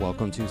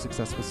Welcome to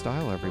Success with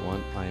Style,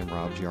 everyone. I am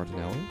Rob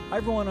Giardinelli. Hi,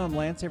 everyone. I'm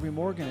Lance Avery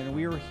Morgan, and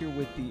we are here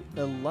with the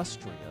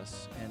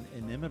illustrious and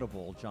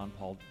inimitable John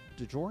Paul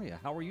DeJoria.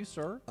 How are you,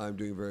 sir? I'm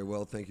doing very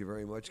well. Thank you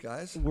very much,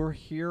 guys. We're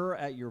here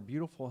at your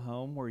beautiful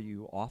home where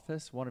you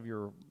office, one of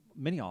your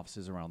many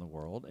offices around the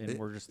world, and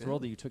we're just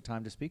thrilled that you took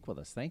time to speak with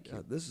us. Thank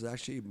you. This is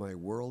actually my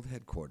world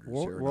headquarters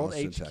World- here in World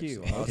Austin, HQ. Texas.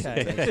 Okay.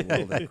 Austin, Texas,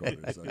 world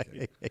headquarters.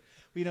 Okay. Well,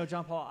 you know,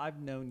 John Paul, I've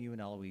known you and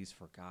Eloise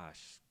for, a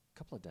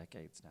couple of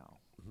decades now,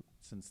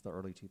 since the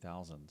early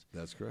 2000s.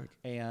 That's correct.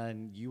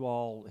 And you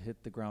all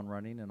hit the ground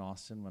running in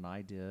Austin when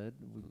I did.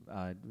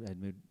 I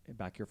had moved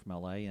back here from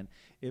LA, and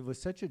it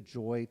was such a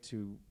joy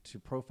to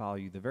profile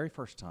you the very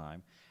first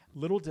time.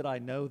 Little did I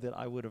know that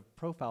I would have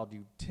profiled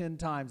you 10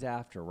 times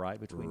after, right?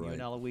 Between you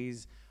and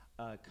Eloise,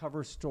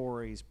 cover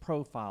stories,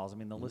 profiles. I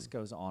mean, the list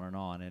goes on and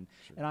on.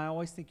 And I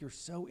always think you're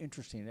so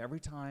interesting. Every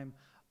time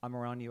I'm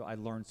around you, I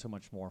learn so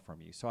much more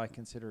from you. So I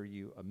consider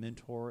you a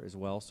mentor as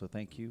well. So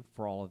thank you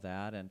for all of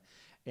that.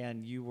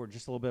 And you were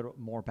just a little bit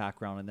more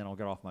background, and then I'll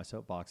get off my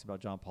soapbox about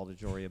John Paul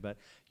DeJoria. But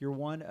you're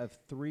one of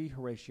 3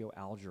 Horatio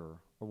Alger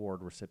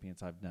Award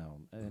recipients I've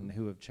known and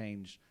who have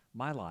changed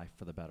my life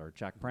for the better.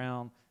 Jack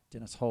Brown,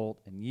 Dennis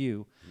Holt, and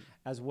you,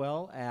 as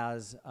well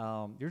as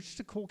you're just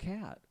a cool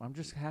cat. I'm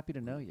just happy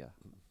to know you.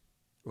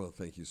 Well,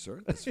 thank you,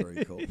 sir. That's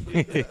very cool.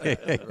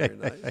 Very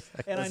nice.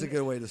 And That's a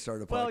good way to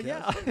start a podcast.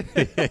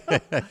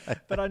 Well, yeah.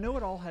 But I know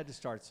it all had to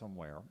start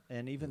somewhere.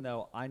 And even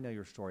though I know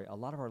your story, a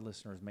lot of our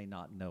listeners may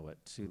not know it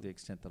to the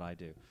extent that I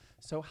do.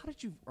 So how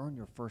did you earn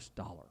your first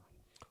dollar?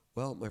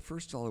 Well, my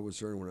first dollar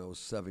was earned when I was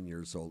 7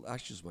 years old.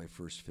 Actually, it was my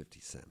first 50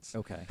 cents.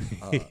 Okay.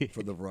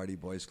 For the Variety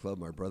Boys Club,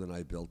 my brother and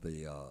I built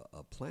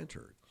a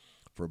planter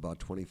for about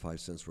 25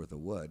 cents worth of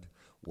wood.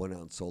 Went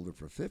out and sold it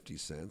for 50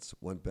 cents,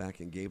 went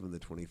back and gave him the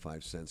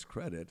 25 cents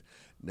credit.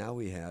 Now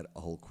we had a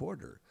whole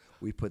quarter.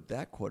 We put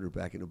that quarter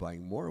back into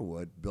buying more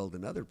wood, built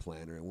another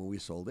planter, and when we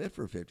sold it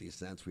for 50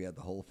 cents, we had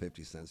the whole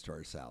 50 cents to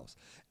ourselves.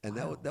 And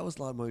that was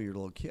a lot of money when you were a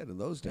little kid. In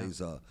those days,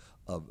 a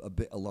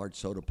large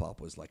soda pop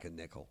was like a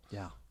nickel.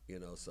 Yeah. You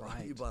know, so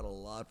you bought a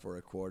lot for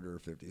a quarter or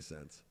 50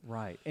 cents.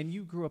 Right. And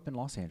you grew up in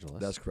Los Angeles.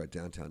 That's correct,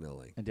 downtown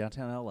L.A. In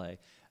downtown LA.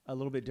 A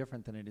little bit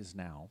different than it is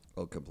now.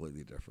 Oh,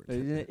 completely different.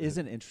 It is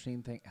an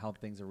interesting thing how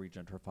things are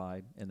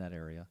regentrified in that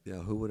area. Yeah,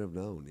 who would have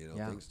known? You know,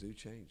 Yeah. things do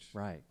change.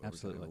 Right, over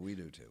absolutely. time. We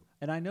do too.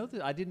 And I know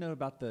that I didn't know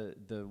about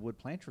the wood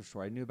planter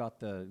story. I knew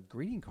about the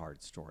greeting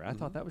card story. I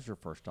thought that was your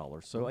first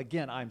dollar. So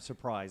again, I'm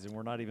surprised, and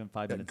we're not even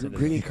 5 minutes into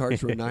Greeting this.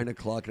 cards were 9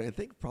 o'clock, and I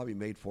think probably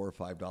made $4 or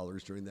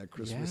 $5 during that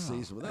Christmas Yeah.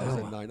 season. But that was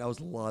at 9. I was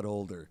a lot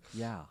older.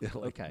 Yeah. You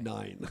know, like Okay.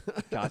 9.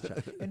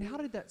 Gotcha. And how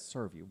did that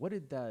serve you? What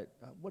did that?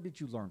 What did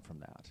you learn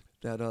from that?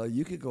 That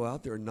you could go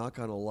out there and knock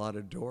on a lot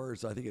of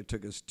doors. I think it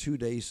took us 2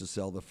 days to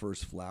sell the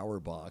first flower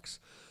box.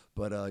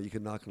 But you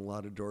can knock on a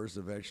lot of doors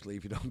eventually.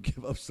 If you don't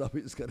give up,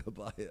 somebody's going to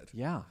buy it.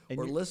 Yeah. And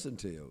Or listen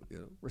to you.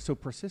 You know. so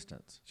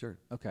persistence. Sure.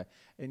 Okay.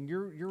 And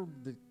you're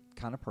the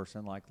kind of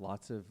person, like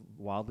lots of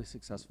wildly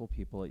successful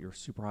people at your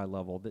super high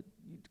level, that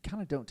you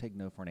kind of don't take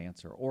no for an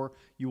answer, or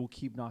you will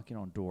keep knocking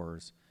on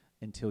doors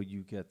until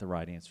you get the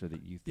right answer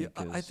that you think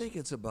is. I think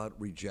it's about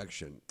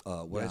rejection.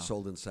 When I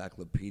sold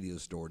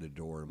encyclopedias door to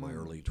door in my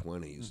early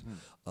 20s,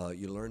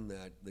 you learn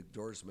that the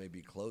doors may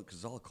be closed because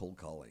it's all cold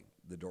calling.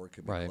 The door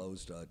could be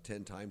closed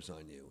 10 times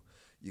on you.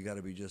 You got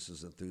to be just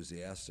as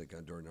enthusiastic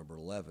on door number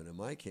 11. In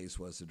my case,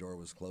 the door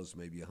was closed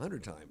maybe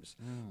 100 times,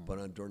 but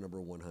on door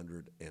number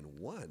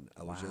 101,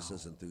 I was just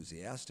as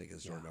enthusiastic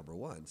as door number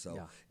 1.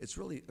 So it's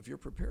really, if you're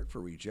prepared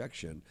for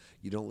rejection,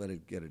 you don't let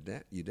it get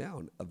you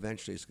down.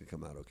 Eventually, it's going to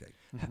come out okay.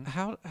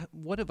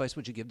 What advice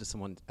would you give to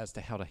someone as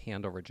to how to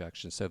handle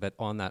rejection so that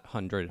on that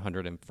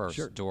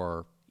 101st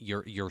door,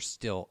 you're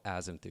still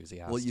as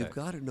enthusiastic? Well, you've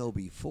got to know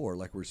before,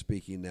 like we're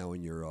speaking now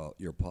in your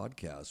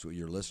podcast, so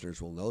your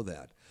listeners will know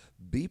that.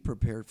 Be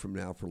prepared from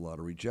now for a lot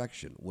of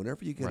rejection.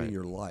 Whenever you get in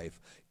your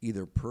life,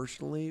 either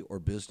personally or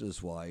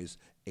business-wise,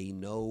 a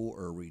no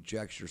or a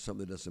rejection or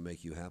something that doesn't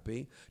make you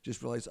happy,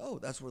 just realize,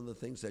 that's one of the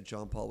things that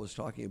John Paul was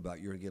talking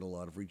about. You're going to get a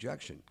lot of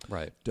rejection.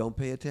 Right. Don't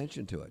pay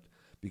attention to it.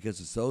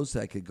 Because it's those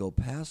that could go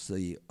past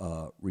the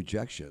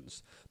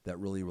rejections that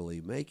really,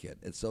 really make it.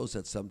 It's those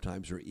that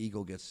sometimes their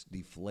ego gets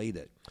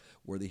deflated,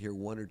 where they hear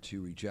 1 or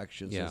 2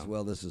 rejections as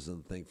well. This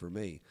isn't the thing for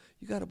me.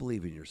 You got to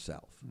believe in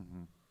yourself.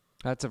 Mm-hmm.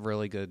 That's a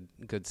really good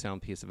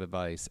sound piece of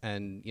advice.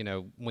 And you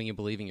know, when you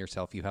believe in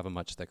yourself, you have a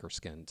much thicker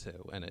skin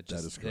too, and it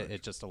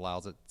just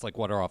allows it. It's like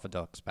water off a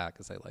duck's back,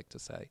 as I like to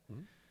say.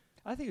 Mm-hmm.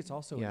 I think it's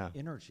also an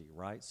energy,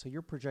 right? So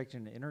you're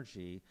projecting an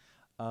energy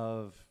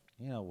of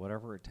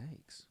whatever it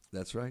takes.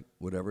 That's right.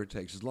 Whatever it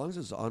takes. As long as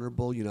it's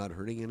honorable, you're not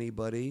hurting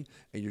anybody,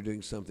 and you're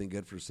doing something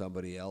good for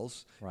somebody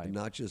else, and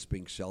not just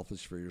being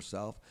selfish for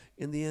yourself,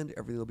 in the end,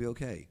 everything will be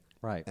okay.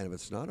 Right. And if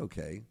it's not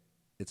okay,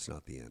 it's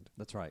not the end.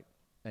 That's right.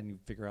 and you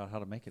figure out how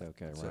to make it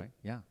okay, That's right? it.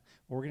 Yeah.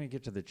 Well, we're going to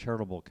get to the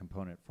charitable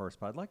component first,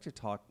 but I'd like to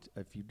talk,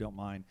 if you don't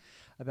mind,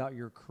 about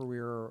your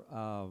career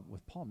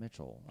with Paul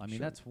Mitchell. I mean, Sure.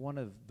 that's one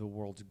of the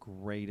world's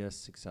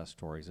greatest success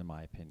stories, in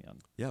my opinion.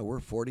 Yeah, we're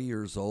 40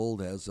 years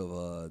old as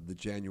of the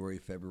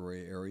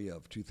January-February area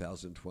of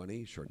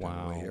 2020. Short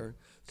time away Wow. here.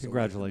 So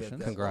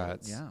Congratulations.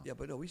 Congrats. Yeah. Yeah,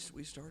 but no, we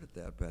started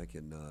that back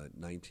in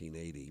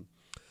 1980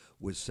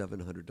 with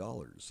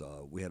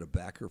 $700. We had a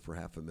backer for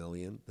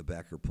 $500,000. The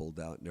backer pulled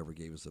out, never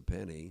gave us a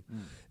penny,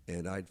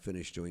 and I'd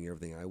finished doing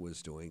everything I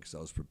was doing because I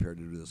was prepared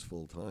to do this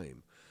full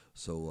time.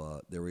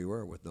 So there we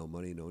were with no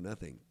money, no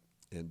nothing.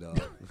 And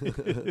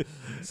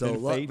so,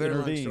 And fate very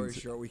long story intervenes.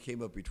 short, we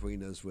came up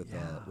between us with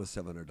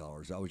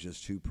 $700. I was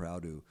just too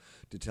proud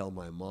to tell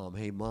my mom,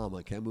 "Hey, Mom,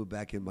 I can't move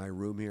back in my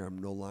room here. I'm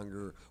no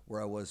longer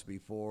where I was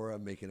before.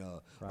 I'm making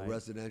a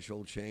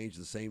residential change. At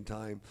the same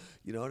time,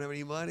 you don't have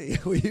any money.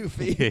 Will you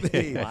feed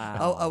me?"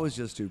 Wow. I was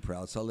just too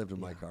proud, so I lived in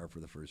my car for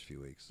the first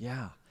few weeks.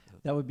 Yeah.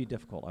 That would be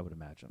difficult, I would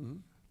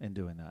imagine, in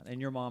doing that. And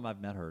your mom, I've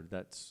met her.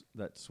 That's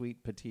that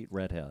sweet, petite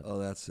redhead. Oh,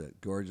 that's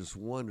it. Gorgeous,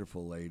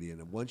 wonderful lady.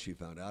 And once she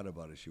found out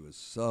about it, she was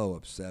so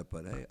upset.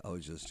 But hey, I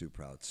was just too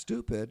proud.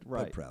 Stupid,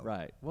 but proud.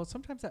 Right. Well,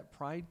 sometimes that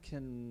pride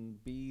can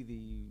be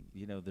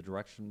the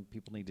direction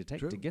people need to take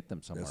True. to get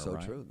them somewhere. That's so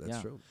right? true. That's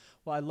true.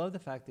 Well, I love the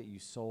fact that you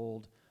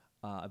sold,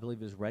 I believe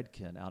it was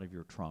Redken, out of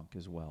your trunk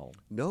as well.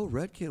 No,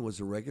 Redken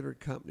was a regular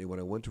company. When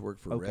I went to work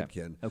for Okay.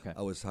 Redken, Okay.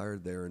 I was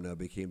hired there and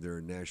became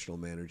their national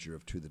manager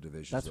of two of the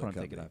divisions. That's of what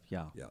the I'm thinking company.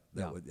 of. Yeah.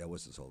 Yeah, that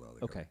wasn't sold out of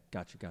the Okay.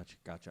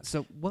 Gotcha.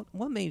 So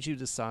what made you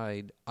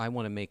decide I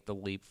want to make the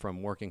leap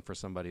from working for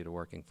somebody to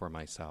working for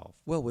myself?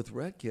 Well, with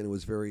Redken, it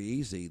was very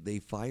easy. They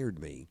fired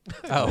me.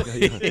 Oh.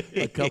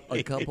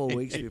 a couple of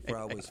weeks before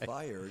I was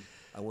fired,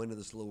 I went to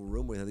this little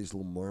room where they had these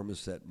little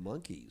marmoset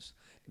monkeys.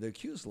 They're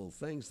cute little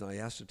things, and I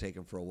asked to take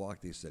them for a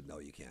walk. They said, "No,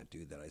 you can't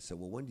do that." I said,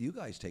 "Well, when do you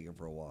guys take them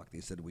for a walk?" They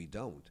said, "We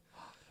don't."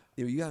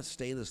 You got to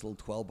stay in this little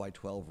 12 by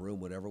 12 room,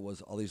 whatever it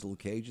was, all these little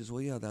cages.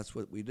 Well, yeah, that's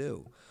what we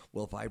do.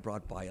 Well, if I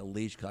brought by a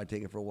leash, could I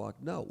take it for a walk?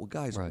 No. Well,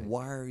 guys, Right.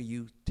 why are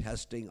you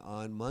testing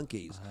on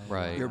monkeys?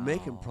 Right. You're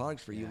making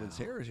products for humans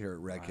here at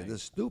Redken. Right. This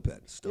is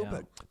stupid.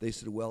 Yeah. They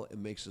said, well, it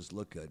makes us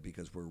look good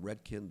because we're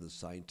Redken, the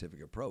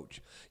scientific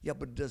approach. Yeah,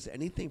 but does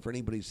anything for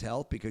anybody's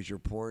health because you're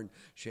pouring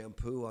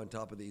shampoo on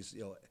top of these,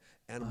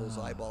 animals'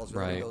 eyeballs?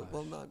 Right.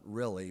 Well, not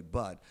really,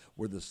 but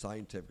we're the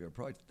scientific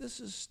approach. This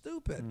is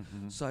stupid.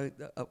 So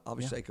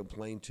obviously I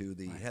complained to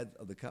the head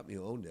of the company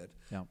who owned it,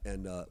 Yeah.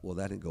 and that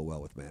didn't go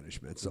well with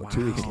management. So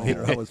 2 weeks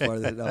later, I was part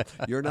of it. No,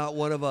 you're not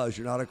one of us.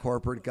 You're not a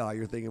corporate guy.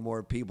 You're thinking more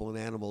of people and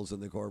animals than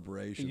the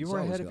corporation. You So were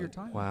I was ahead of your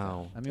gone. time.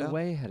 Wow. I mean,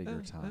 way ahead of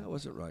your time. It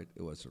wasn't right.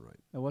 It wasn't right.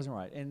 It wasn't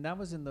right. And that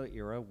was in the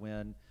era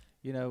when,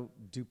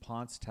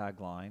 DuPont's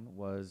tagline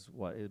was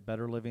what?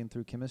 Better living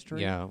through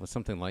chemistry? Yeah, it was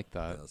something like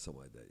that.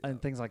 Something like that. Yeah.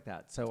 And things like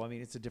that. So, I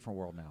mean, it's a different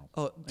world now.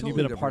 Oh, and totally you've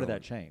been a different part of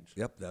world. that change.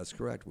 Yep, that's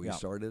correct. We Yeah.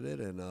 started it,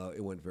 and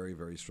it went very,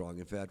 very strong.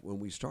 In fact, when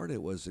we started,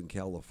 it was in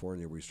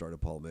California. We started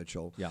Paul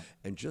Mitchell. Yeah.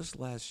 And just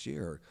last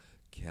year,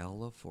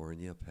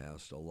 California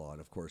passed a law.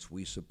 And of course,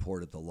 we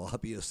supported the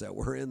lobbyists that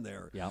were in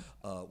there Yeah.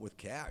 with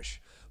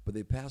cash. But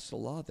they passed a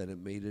law that it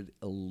made it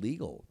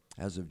illegal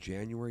as of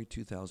January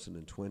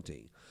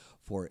 2020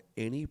 for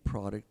any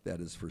product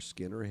that is for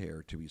skin or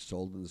hair to be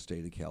sold in the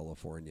state of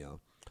California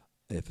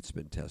if it's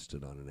been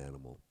tested on an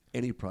animal.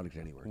 Any product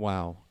anywhere.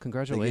 Wow. They gave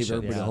Congratulations.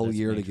 everybody Yeah, a whole that's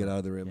year to major. get out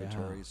of their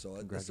inventory. Yeah. So this is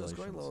Congratulations.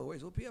 going a long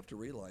ways. Well, you have to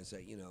realize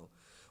that,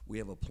 we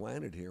have a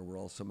planet here. We're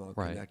all somehow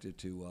Right. connected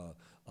to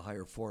a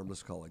higher form.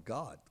 Let's call it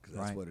God, because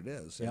that's Right. what it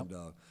is. Yep.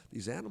 And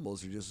these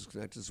animals are just as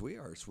connected as we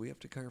are. So we have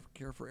to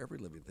care for every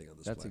living thing on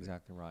this That's planet.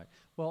 exactly right.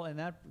 Well, and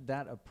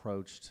that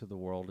approach to the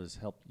world has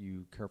helped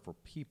you care for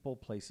people,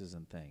 places,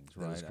 and things,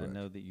 That is right? I correct.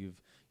 know that you've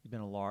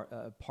been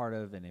a part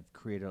of and have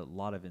created a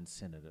lot of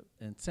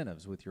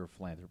incentives with your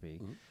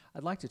philanthropy.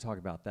 I'd like to talk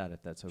about that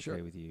if that's okay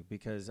Sure. with you,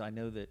 because I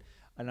know that,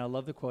 and I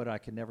love the quote. I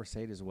can never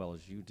say it as well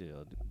as you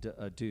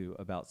do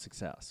about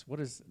success. What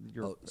is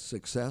your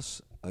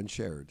Success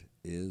unshared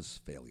is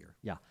failure.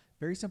 Yeah,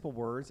 very simple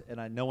words,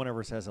 and no one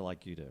ever says it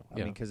like you do. I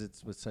Yeah. mean, because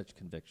it's with such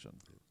conviction.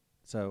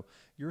 So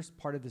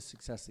part of the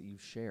success that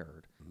you've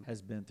shared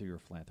has been through your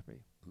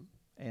philanthropy.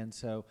 And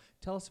so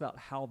tell us about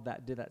how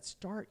did that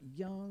start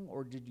young,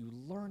 or did you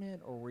learn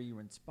it, or were you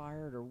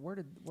inspired, or what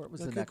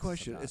was the Good next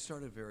question. of that? It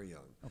started very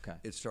young. Okay.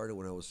 It started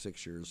when I was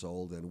 6 years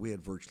old, and we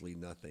had virtually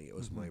nothing. It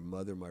was my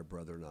mother, my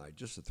brother, and I,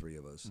 just the three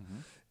of us.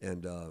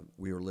 And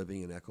we were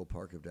living in Echo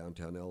Park of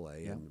downtown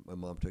L.A., and my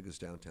mom took us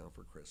downtown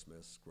for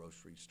Christmas,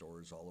 grocery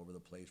stores all over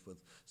the place with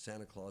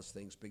Santa Claus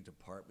things, big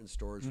department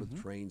stores with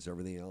trains,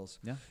 everything else.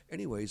 Yeah.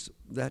 Anyways,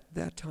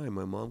 that time,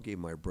 my mom gave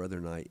my brother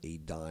and I a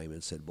dime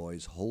and said,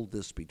 boys, hold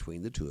this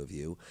between the two of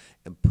you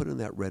and put in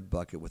that red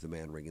bucket with the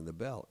man ringing the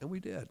bell. And we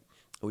did. And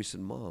we said,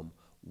 Mom,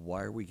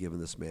 why are we giving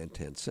this man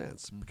 10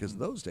 cents? Because in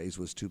those days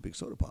was 2 big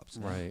soda pops,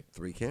 Right.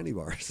 3 candy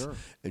bars. Sure.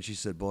 And she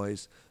said,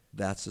 boys,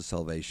 that's the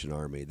Salvation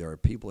Army. There are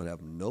people that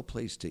have no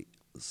place to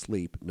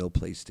sleep, no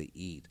place to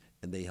eat,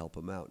 and they help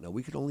them out. Now,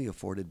 we could only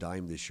afford a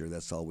dime this year.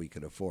 That's all we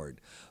could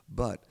afford.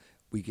 But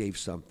we gave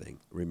something.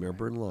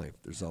 Remember, in life,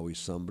 there's always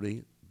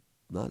somebody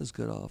not as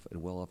good off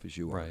and well off as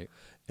you are. Right.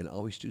 And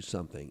always do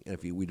something. And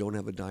if we don't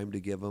have a dime to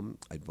give them,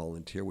 I'd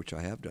volunteer, which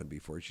I have done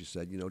before. She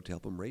said, to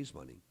help them raise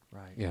money.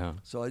 Right. Yeah.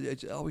 So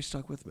it always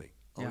stuck with me.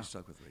 Always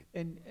stuck with me.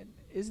 And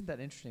isn't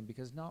that interesting?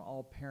 Because not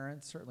all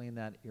parents, certainly in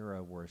that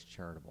era, were as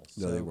charitable.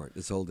 No, they weren't.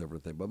 It's a whole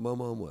different thing. But my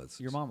mom was.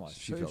 Your mom was.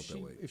 She felt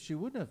that way. If she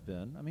wouldn't have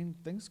been, I mean,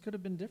 things could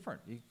have been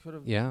different. You could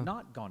have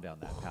not gone down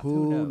that path.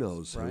 Who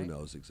knows? Right? Who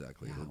knows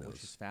exactly? Yeah, Who knows?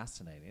 which is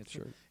fascinating. It's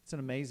Sure. it's an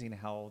amazing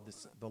how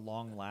the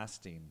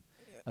long-lasting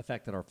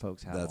effect that our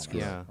folks have That's on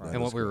correct. us. Yeah, Right.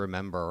 and what we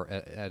remember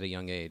at a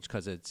young age,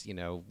 because it's,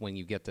 when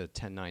you get to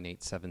 10, 9,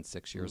 8, 7,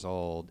 6 years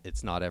old,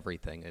 it's not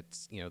everything.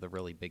 It's, the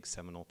really big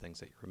seminal things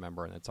that you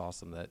remember, and it's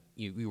awesome that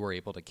you were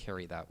able to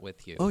carry that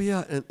with you. Oh,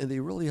 yeah, and they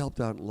really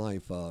helped out in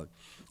life.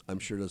 I'm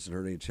sure it doesn't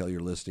hurt any to tell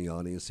your listening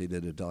audience, they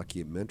did a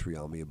documentary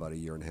on me about a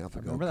year and a half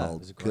ago remember that. It called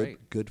was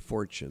great. Good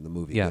Fortune, the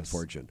movie Yes. Good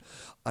Fortune.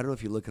 I don't know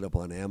if you look it up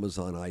on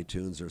Amazon,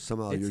 iTunes, or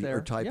somehow It's you're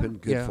there. typing Yeah.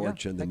 Good Yeah.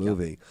 Fortune, the Heck yeah.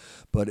 movie.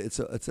 But it's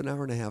an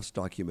hour and a half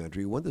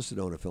documentary. Won the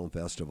Sedona Film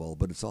Festival,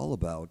 but it's all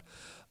about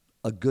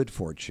a good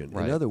fortune.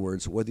 Right. In other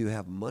words, whether you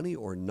have money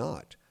or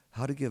not,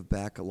 how to give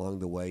back along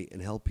the way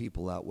and help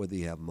people out whether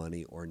you have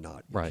money or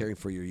not. You're Right. caring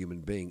for your human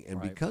being. And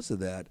Right. because of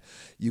that,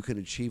 you can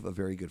achieve a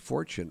very good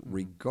fortune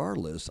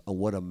regardless of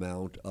what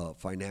amount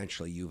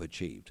financially you've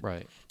achieved.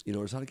 Right.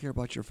 It's how to care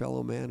about your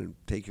fellow man and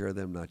take care of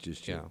them, not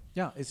just you. Yeah.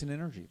 Yeah, it's an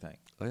energy thing.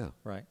 Oh, yeah.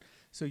 Right.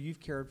 So you've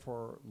cared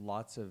for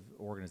lots of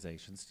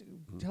organizations.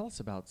 Tell us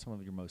about some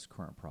of your most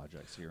current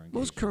projects you're engaged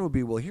Most current would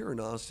be, here in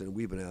Austin,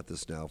 we've been at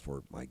this now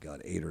for,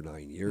 8 or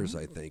 9 years,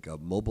 I think,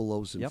 of Mobile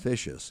Loaves and Yep.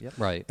 Fishes. Yep.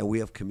 Right. And we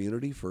have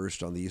Community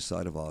First on the east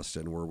side of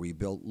Austin, where we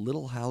built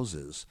little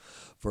houses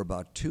for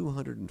about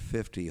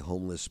 250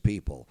 homeless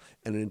people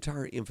and an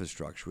entire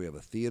infrastructure. We have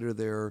a theater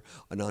there,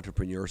 an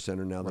entrepreneur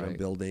center now that I'm Right.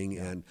 building,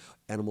 and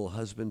animal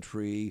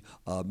husbandry,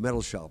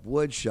 metal shop,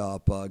 wood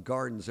shop,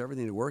 gardens,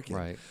 everything to work in.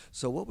 Right.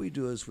 So what we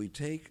do is we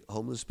take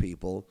homeless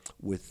people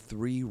with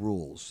 3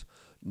 rules: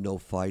 no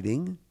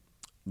fighting,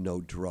 no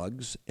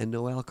drugs, and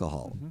no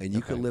alcohol. And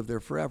you can live there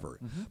forever.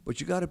 But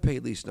you got to pay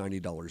at least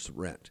 $90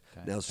 rent.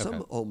 Now,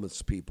 some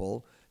homeless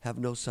people have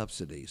no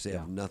subsidies. They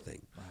have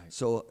nothing. Right.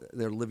 So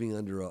they're living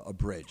under a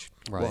bridge.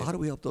 Right. Well, how do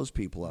we help those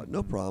people out?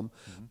 No problem.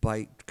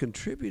 By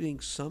contributing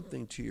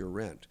something to your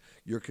rent,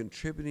 you're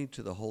contributing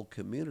to the whole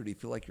community.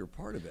 Feel like you're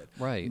part of it.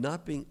 Right.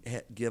 Not being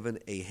given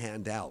a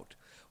handout.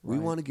 We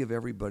Right. want to give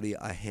everybody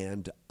a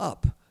hand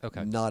up,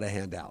 Okay. not a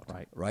handout.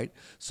 Right. Right?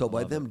 So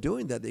by them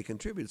doing that, they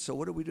contribute. So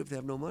what do we do if they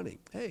have no money?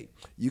 Hey,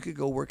 you could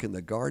go work in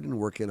the garden,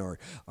 work in our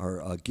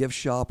gift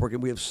shop.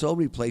 We have so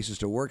many places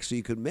to work, so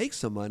you could make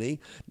some money,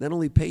 not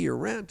only pay your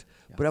rent,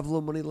 but have a little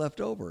money left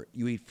over.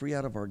 You eat free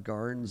out of our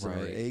gardens and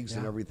our Right. eggs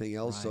and Yeah. everything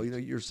else. So,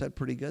 Right. you're set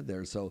pretty good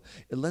there. So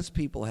it lets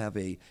people have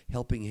a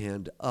helping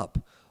hand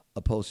up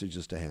opposed to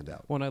just a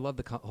handout. Well, and I love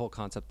the whole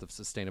concept of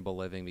sustainable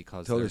living,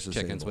 because Totally there's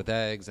chickens sustainable. with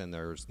eggs, and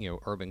there's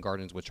urban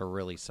gardens, which are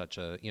really such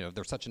a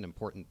they're such an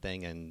important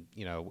thing, and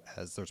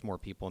as there's more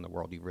people in the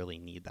world, you really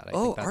need that. I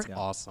think that's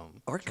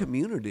awesome. Our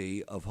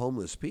community of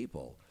homeless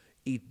people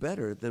eat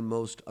better than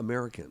most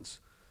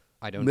Americans.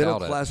 I don't Middle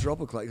doubt class or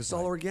upper class. It's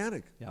all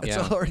organic. Yeah. It's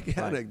Yeah. all organic.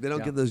 Right. They don't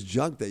Yeah. get this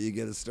junk that you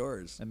get at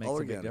stores. That makes all a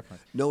big organic.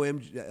 difference. No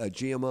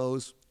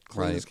GMOs.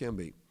 Clean Right. as can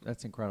be.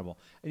 That's incredible.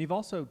 And you've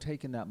also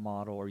taken that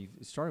model, or you've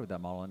started with that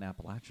model in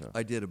Appalachia.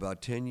 I did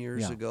about 10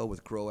 years Yeah. ago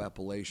with Grow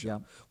Appalachia. Yeah.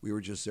 We were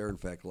just there, in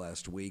fact,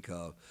 last week,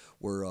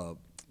 where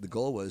the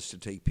goal was to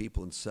take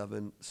people in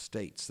 7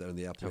 states that are in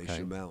the Appalachian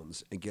Okay.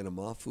 Mountains and get them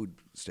off food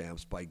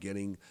stamps by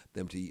getting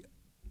them to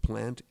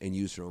plant and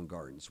use their own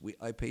gardens.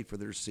 I paid for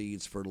their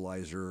seeds,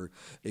 fertilizer,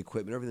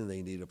 equipment, everything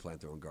they need to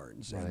plant their own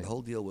gardens. And Right. the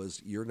whole deal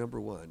was, year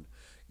number 1,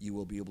 you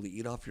will be able to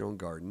eat off your own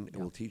garden, and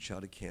we'll teach you how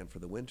to can for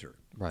the winter.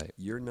 Right.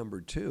 Year number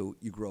 2,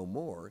 you grow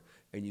more,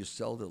 and you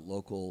sell to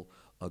local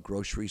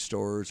grocery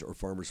stores or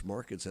farmers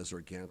markets as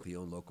organically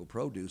owned local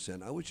produce.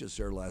 And I was just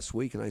there last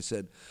week, and I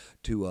said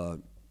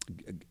to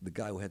the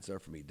guy who heads there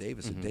for me, Dave,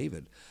 I said,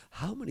 David,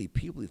 how many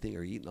people do you think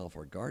are eating off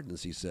our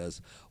gardens? He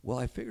says, well,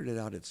 I figured it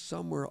out. It's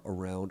somewhere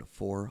around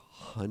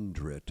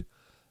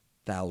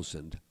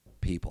 400,000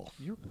 people.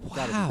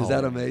 Wow. Is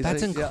that amazing?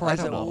 That's Yeah, I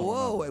said, incredible.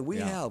 whoa. And we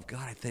Yeah. have,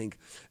 God, I think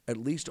at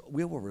least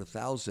we have over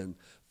 1,000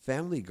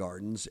 family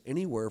gardens,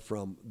 anywhere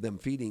from them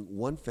feeding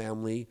one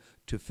family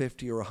to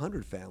 50 or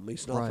 100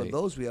 families. Now, for Right.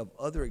 those, we have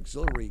other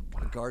auxiliary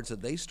gardens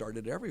that they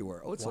started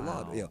everywhere. Oh, it's a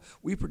lot. Wow. Yeah,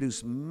 we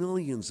produce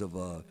millions of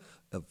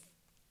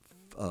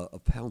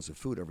pounds of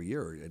food every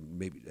year, and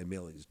maybe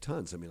millions of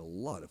tons. I mean, a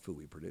lot of food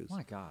we produce.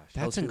 My gosh.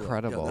 That's Let's do it.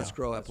 incredible. Yeah, let's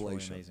grow That's really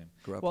Appalachia. amazing.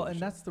 Grow Well, Appalachia. and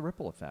that's the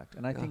ripple effect.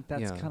 And I think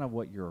that's Yeah. kind of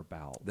what you're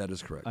about. That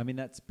is correct. I mean,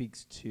 that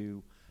speaks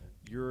to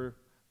your,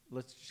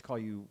 let's just call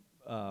you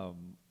El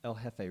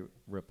Jefe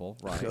Ripple,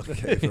 right?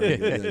 Okay, very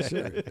good. Yeah,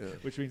 sure. Yeah.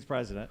 Which means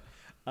president.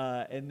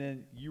 And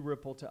then you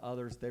ripple to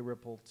others, they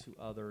ripple to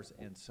others,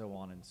 and so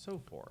on and so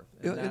forth.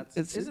 And Yeah,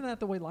 that's, isn't that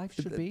the way life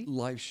should be?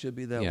 Life should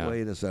be that Yeah.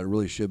 way, and it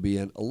really should be.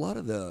 And a lot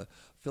of the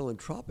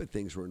philanthropic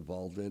things we're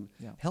involved in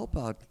Yeah. help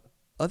out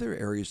other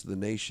areas of the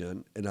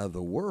nation and of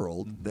the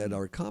world that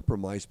are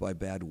compromised by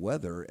bad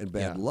weather and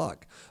bad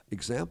luck.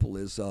 Example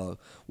is, a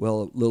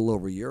little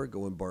over a year ago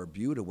when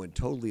Barbuda went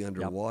totally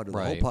underwater,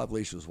 the whole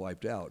population was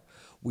wiped out.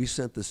 We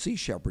sent the Sea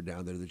Shepherd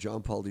down there, the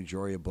John Paul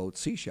DeJoria boat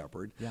Sea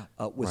Shepherd,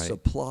 with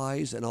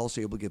supplies and also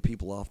able to get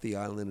people off the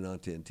island and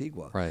onto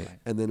Antigua. Right.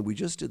 And then we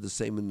just did the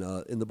same in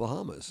the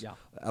Bahamas.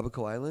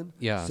 Abaco Island,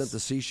 sent the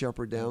Sea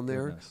Shepherd down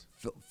there,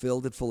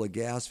 filled it full of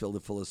gas, filled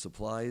it full of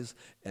supplies,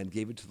 and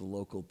gave it to the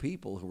local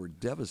people who were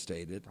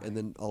devastated, and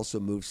then also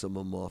moved some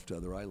of them off to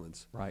other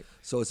islands. Right.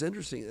 So it's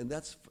interesting, and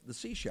that's the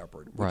Sea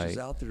Shepherd, which is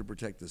out there to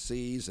protect the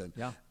seas and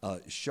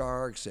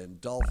sharks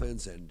and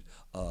dolphins and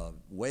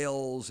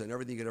whales and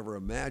everything you could ever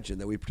imagine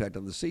that we protect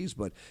on the seas.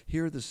 But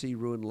here the sea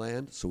ruined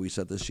land, so we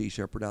sent the Sea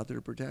Shepherd out there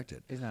to protect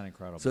it. Isn't that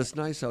incredible? So it's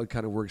nice how it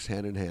kind of works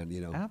hand in hand,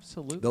 you know.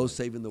 Absolutely. Those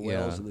saving the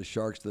whales and the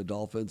sharks, the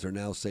dolphins are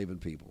now saving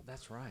people.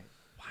 That's right.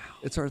 Wow.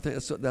 It's our thing.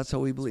 That's how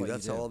we believe. what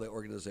That's you how do. all the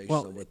organizations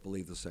Well,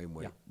 believe the same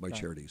way. My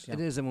charities. It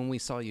is, and when we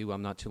saw you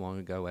not too long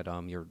ago at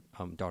your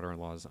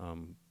daughter-in-law's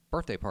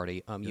birthday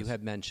party, you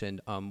had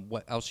mentioned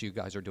what else you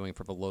guys are doing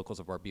for the locals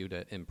of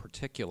Barbuda in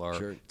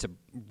particular to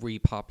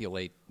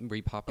repopulate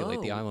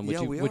the island.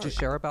 Would you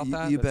share about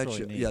that? You That's betcha.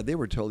 really neat. Yeah, they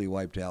were totally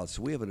wiped out.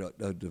 So we have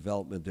a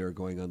development there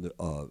going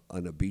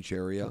on a beach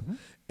area,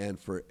 and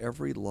for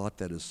every lot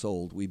that is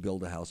sold, we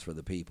build a house for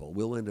the people.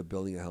 We'll end up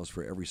building a house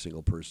for every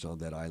single person on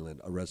that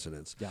island, a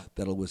residence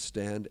that'll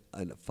withstand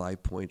a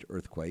 5-point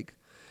earthquake.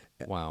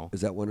 Wow.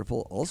 Is that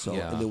wonderful? Also,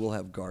 and then we'll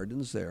have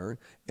gardens there.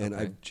 And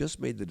I've just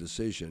made the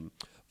decision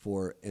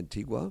for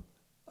Barbuda,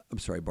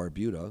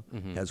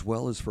 as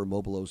well as for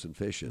Mobilos and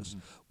Fishes.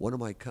 One of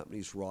my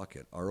companies,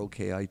 Rocket,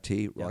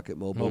 R-O-K-I-T, Rocket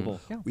Mobile.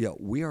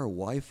 We are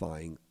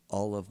Wi-Fiing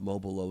all of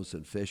Mobilos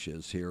and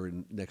Fishes here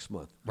next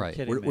month. Right.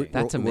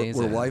 That's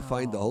amazing. We're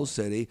Wi-Fiing the whole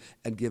city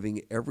and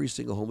giving every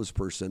single homeless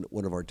person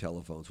one of our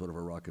telephones, one of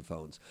our Rocket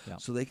phones.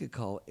 So they could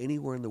call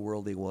anywhere in the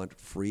world they want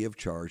free of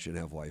charge and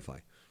have Wi-Fi.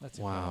 That's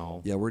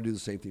wow. Yeah, we're going to do the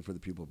same thing for the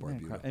people of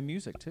Barbuda. And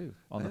music, too,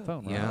 on the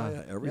phone, right?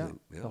 Yeah. Everything.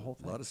 The whole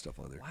thing. A lot of stuff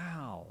on there.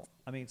 Wow.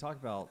 I mean, talk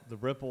about the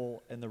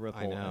ripple and the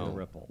ripple and the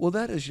ripple. Well,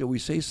 that is, we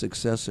say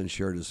success and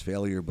shared as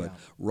failure, but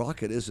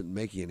Rocket isn't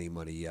making any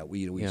money yet.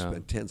 We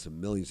spent tens of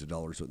millions of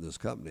dollars with this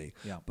company,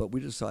 but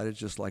we decided,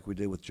 just like we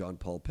did with John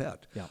Paul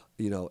Pett,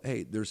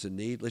 hey, there's a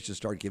need. Let's just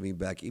start giving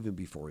back even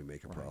before we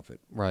make a profit.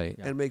 Right.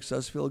 And it makes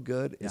us feel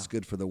good. It's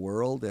good for the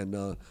world,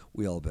 and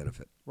we all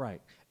benefit.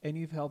 Right. And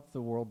you've helped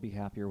the world be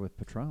happier with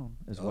Patron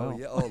as well.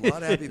 Yeah. A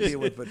lot of happy people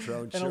with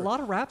Patron. And a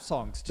lot of rap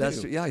songs, too.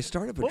 I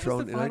started Patron.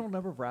 What was the final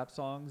number of rap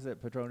songs that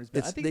Patron has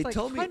been? I think it's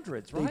like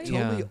hundreds, right? They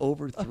told me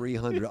over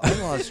 300.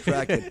 I lost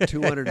track at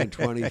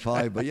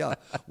 225. But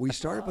we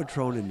started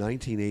Patron in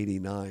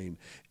 1989.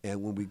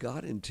 And when we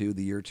got into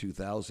the year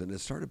 2000, it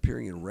started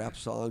appearing in rap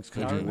songs,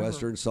 country and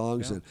western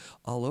songs, and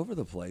all over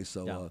the place.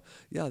 So,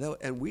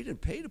 and we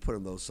didn't pay to put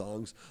in those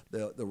songs.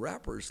 The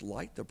rappers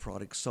liked the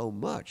product so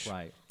much.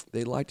 Right.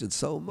 They liked it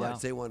so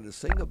much. They wanted to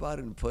sing about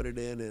it and put it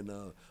in, and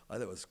I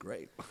thought it was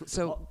great.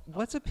 So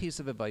what's a piece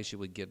of advice you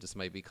would give to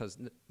somebody? Because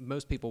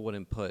most people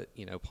wouldn't put,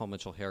 Paul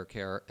Mitchell Hair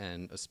Care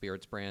and a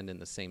spirits brand in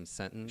the same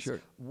sentence. Sure.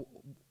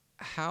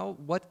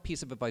 What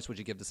piece of advice would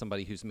you give to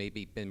somebody who's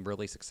maybe been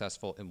really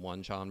successful in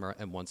one genre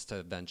and wants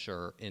to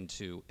venture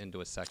into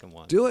a second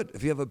one? Do it.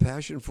 If you have a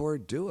passion for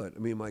it, do it. I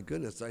mean, my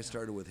goodness, I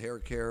started with hair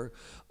care,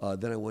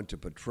 then I went to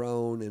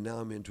Patron, and now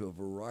I'm into a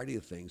variety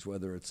of things,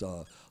 whether it's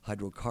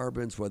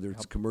hydrocarbons, whether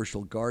it's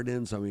commercial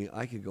gardens. I mean,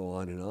 I could go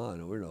on and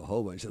on. We're in a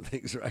whole bunch of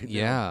things right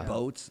now.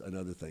 Boats and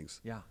other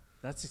things. Yeah,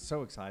 that's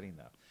so exciting,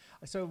 though.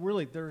 So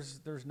really, there's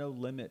no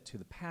limit to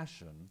the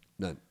passion.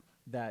 None.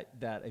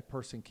 That a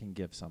person can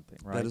give something,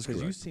 right? That is correct.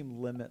 Because you seem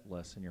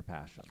limitless in your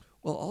passion.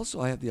 Well, also,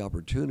 I have the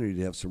opportunity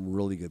to have some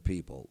really good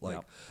people.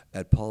 Like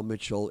at Paul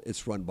Mitchell,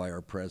 it's run by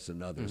our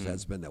president and others.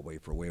 That's been that way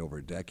for way over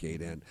a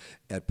decade. And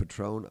at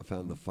Patron, I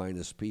found the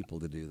finest people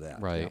to do that.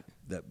 Right.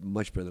 That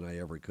much better than I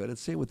ever could. And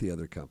same with the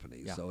other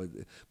companies. Yeah. So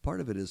part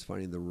of it is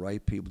finding the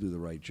right people to do the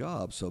right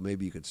job. So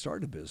maybe you could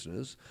start a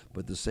business,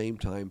 but at the same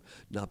time,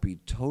 not be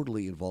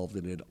totally involved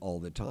in it all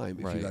the time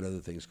if you got other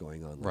things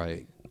going on. Right. Like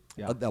me.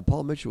 Yeah. Now,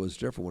 Paul Mitchell was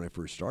different when I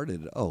first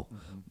started.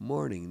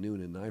 Morning,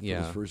 noon, and night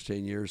for those first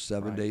 10 years,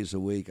 7 days a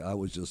week. I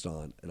was just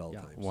on at all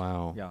times.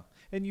 Wow. Yeah.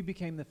 And you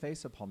became the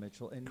face of Paul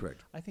Mitchell. And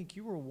Correct. I think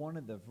you were one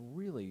of the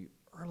really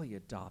early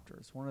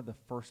adopters, one of the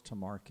first to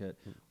market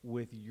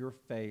with your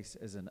face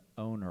as an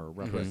owner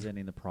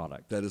representing the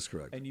product. That is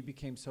correct. And you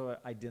became so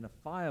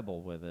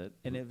identifiable with it.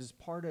 And it was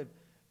part of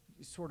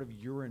sort of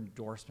your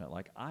endorsement.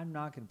 Like, I'm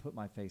not going to put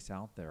my face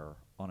out there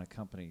on a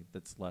company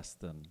that's less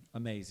than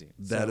amazing.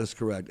 That is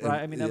correct. Right,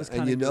 And, I mean, that was and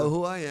kinda you know your-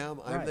 who I am.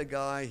 I'm Right. the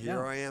guy. Here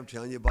Yeah. I am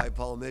telling you by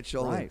Paul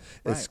Mitchell. and Right,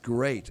 It's right.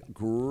 great.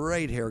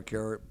 Great hair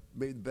care.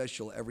 Maybe the best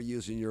you'll ever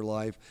use in your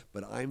life.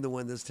 But I'm the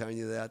one that's telling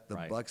you that. The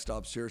Right. buck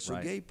stops here. So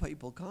Right. it gave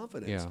people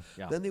confidence. Yeah.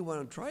 Yeah. Then they went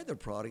and tried the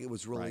product. It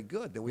was really Right.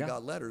 good. Then we Yeah.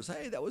 got letters.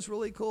 Hey, that was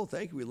really cool.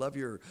 Thank you. We love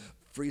your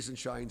freeze and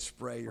shine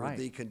spray or Right.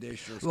 the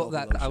conditioner. Well,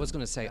 scalp I was lotion.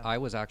 going to say, I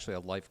was actually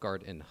a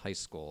lifeguard in high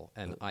school,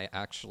 and I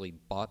actually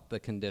bought the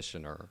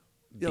conditioner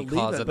Yeah, because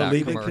leave-in- of that the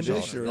leave-in commercial,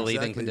 conditioner, the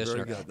leave-in exactly, very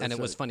conditioner. good. And That's it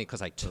was right. funny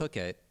because I took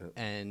it,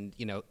 and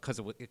because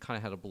it kind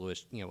of had a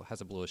bluish, has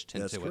a bluish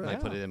tint That's to it, and I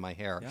correct. put it in my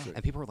hair, Yeah.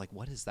 and people were like,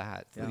 "What is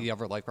that?" Yeah. The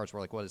other lifeguards were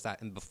like, "What is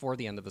that?" And before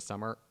the end of the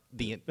summer,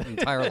 the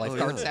entire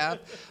lifeguard staff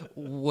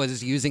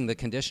was using the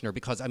conditioner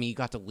because you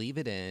got to leave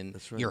it in.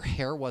 That's right. Your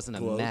hair wasn't a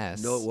Glowed.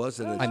 mess. No, it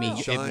wasn't. It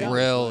it shined.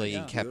 really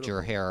Yeah. kept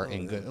your hair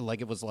in Beautiful. good. Like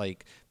it was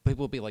like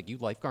people would be like, "You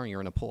lifeguard,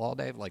 you're in a pool all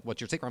day. Like,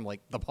 what's your secret?" I'm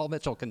like, "The Paul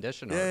Mitchell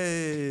conditioner."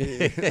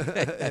 Yay!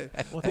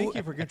 Well, thank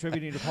you for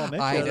contributing to Paul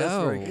Mitchell. I Yeah, that's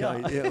know. very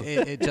kind,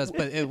 yeah.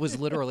 But it was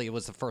literally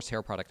the first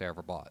hair product I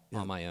ever bought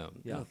on my own.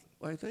 Yeah.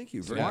 Why, thank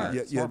you. Very Smart.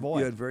 good. Smart boy.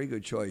 You had very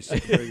good choice.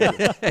 Very good.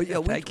 But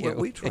yeah, Thank what you.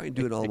 we try and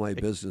do in all my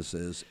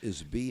businesses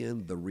is be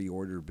in the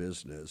reorder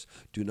business.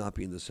 Do not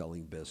be in the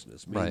selling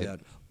business. Meaning Right.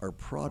 that our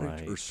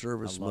product Right. or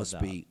service I love must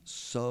that. be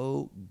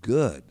so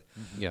good.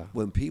 Yeah.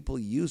 When people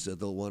use it,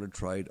 they'll want to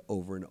try it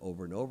over and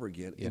over and over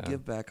again and Yeah.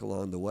 give back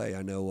along the way.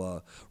 I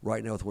know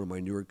right now with one of my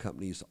newer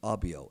companies,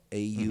 Aubio,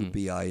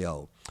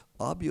 AUBIO.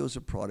 Aubio is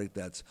a product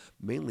that's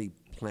mainly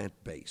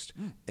plant-based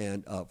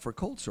and for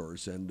cold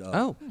sores. And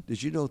Oh.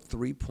 did you know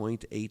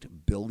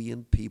 3.8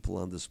 billion people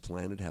on this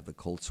planet have the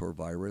cold sore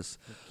virus?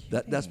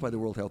 That's by the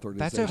World Health That's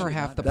Organization. over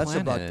half the That's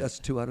planet. that's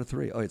 2 out of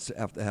 3. Oh, it's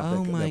half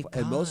Oh, my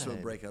and most of them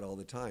God. break out all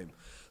the time.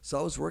 So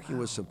I was working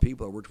with some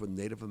people. I worked with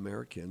Native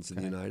Americans in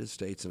the United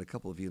States and a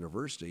couple of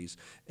universities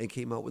and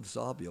came out with this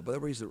Aubio. But the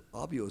reason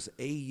Aubio is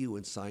AU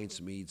in science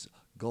means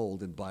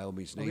gold and bio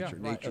means Oh, yeah, nature.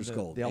 right. Nature's The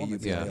gold.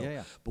 elements, AUBIO.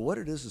 yeah. But what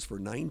it is for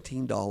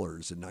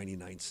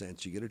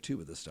 $19.99, you get a tube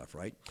of this stuff,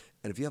 right?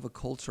 And if you have a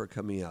cold sore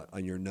coming out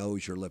on your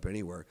nose, your lip,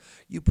 anywhere,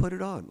 you put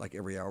it on like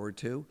every hour or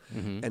two.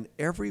 And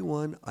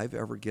everyone I've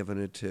ever given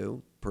it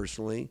to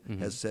personally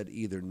has said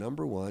either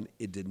number one,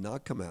 it did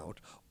not come out,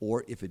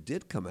 or if it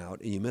did come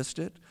out and you missed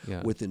it,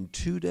 Yeah. within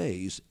 2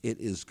 days it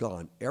is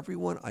gone.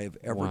 Everyone I have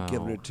ever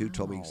given Wow. it to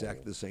told me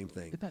exactly the same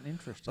thing. Isn't that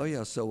interesting? Oh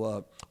yeah,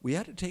 so we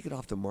had to take it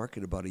off the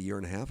market about a year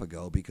and a half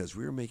ago because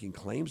we were making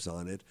claims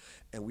on it,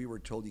 and we were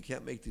told you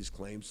can't make these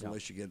claims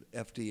unless you get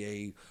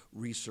FDA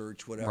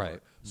research, whatever. Right.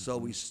 So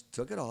we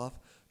took it off.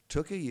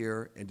 Took a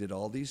year and did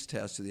all these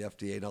tests to the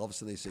FDA, and all of a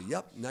sudden they said,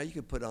 "Yep, now you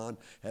can put on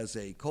as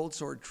a cold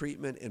sore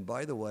treatment." And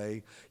by the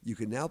way, you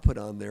can now put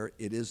on there.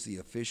 It is the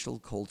official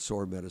cold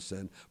sore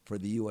medicine for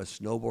the U.S.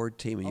 snowboard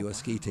team and U.S.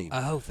 ski team.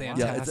 Oh,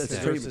 fantastic. Yeah, it's a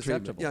They're treatment.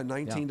 susceptible. Yeah,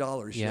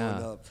 $19.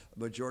 Yeah. And,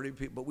 majority of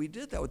people, but we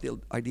did that with the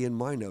idea in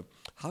mind of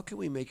how can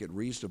we make it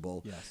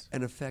reasonable Yes.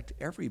 and affect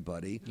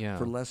everybody Yeah.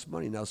 for less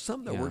money. Now,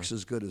 some that Yeah. works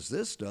as good as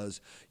this does,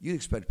 you'd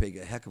expect to pay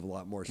a heck of a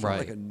lot more. It's not Right.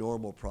 like a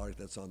normal product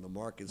that's on the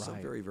market. It's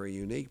Right. very, very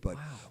unique, but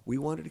we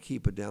wanted to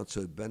keep it down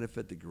so it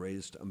benefit the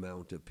greatest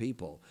amount of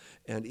people.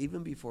 And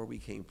even before we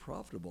became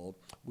profitable,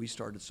 we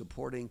started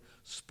supporting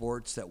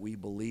sports that we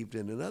believed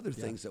in and other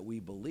things that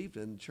we believed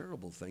in,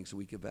 charitable things that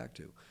we give back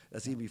to.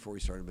 That's even before we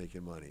started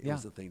making money. It Yeah.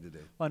 was the thing to do.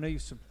 Well, I know you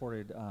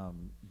supported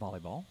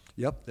volleyball.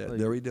 Yep,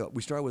 there we do.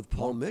 We started with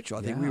Paul Mitchell.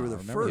 I think we yeah, were the I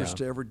remember first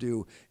that. to ever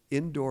do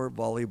indoor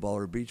volleyball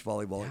or beach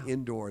volleyball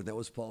indoor. That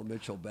was Paul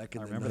Mitchell back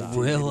in I the remember that.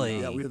 1980s.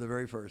 Really? Yeah, we were the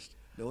very first.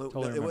 No,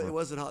 Totally it remember.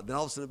 wasn't hot. Then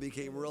all of a sudden it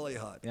became really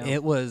hot. Yeah.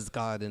 It was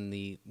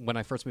when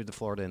I first moved to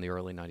Florida in the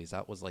early '90s.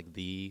 That was like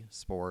the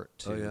sport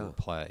to Oh, yeah.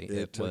 play. It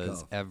It took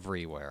was off.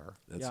 everywhere.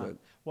 That's yeah. right.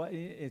 Well,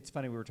 it's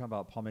funny. We were talking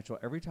about Paul Mitchell.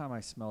 Every time I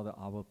smell the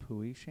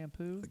Awapui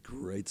shampoo, A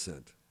great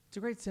scent. it's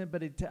a great scent.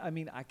 But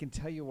I can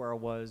tell you where I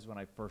was when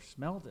I first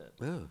smelled it.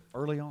 Yeah.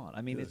 Early on.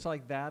 I mean, it's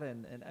like that,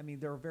 and I mean,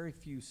 there are very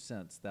few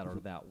scents that are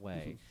that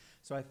way.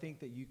 So I think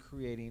that you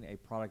creating a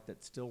product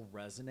that still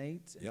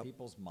resonates in Yep.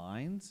 people's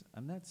minds,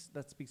 and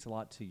that speaks a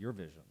lot to your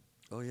vision.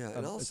 Oh yeah, Of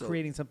and also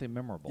creating something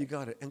memorable. you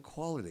got it, and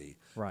quality.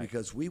 Right.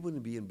 Because we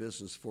wouldn't be in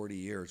business 40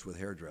 years with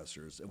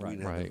hairdressers if we Right.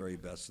 didn't have the Right. very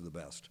best of the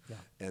best. Yeah.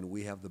 And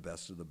we have the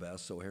best of the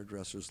best. So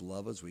hairdressers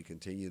love us. We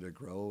continue to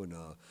grow, and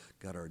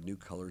got our new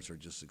colors are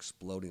just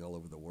exploding all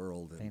over the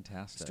world. And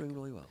Fantastic. It's doing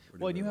really well. We're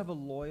Well, doing you really have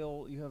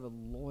a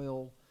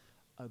loyal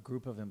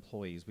group of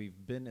employees.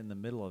 We've been in the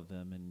middle of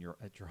them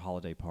at your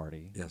holiday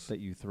party Yes. that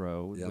you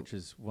throw, Yep. which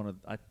is one of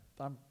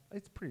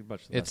it's pretty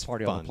much the It's best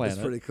party on fun. the It's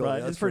planet. pretty cool. Right?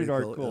 Yeah, it's it's pretty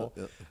pretty darn cool.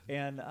 cool.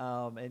 Yeah,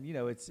 And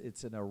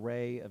it's an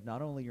array of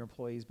not only your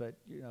employees, but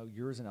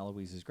yours and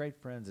Eloise's great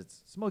friends.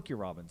 It's Smokey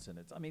Robinson.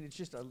 It's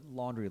just a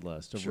laundry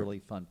list of Sure. really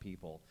fun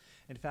people.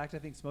 In fact, I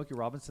think Smokey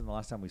Robinson, the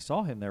last time we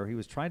saw him there, he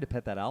was trying to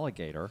pet that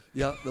alligator.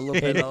 Yeah, the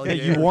little pet that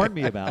alligator. you warned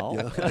me about.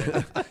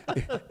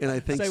 And I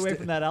think Stay away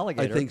from that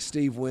alligator. I think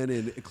Steve Wynn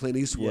and Clint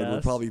Eastwood were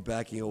Yes. probably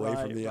backing away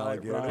Right, from the right,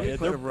 alligator. right. There were And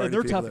quite a they're- variety and they're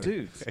of people tough there.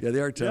 dudes. Yeah,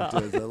 they are tough Yeah.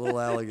 dudes. That little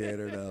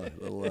alligator, no,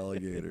 little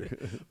alligator.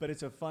 But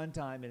it's a fun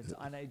time,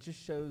 and it just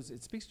shows.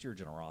 It speaks to your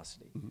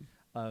generosity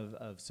Mm-hmm.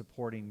 of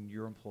supporting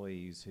your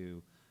employees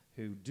who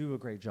who do a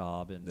great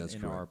job and That's are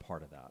correct. a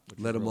part of that. Which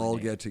Let is them really all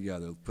neat. get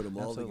together. Put them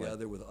all Absolutely.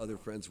 together with other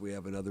friends we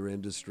have in other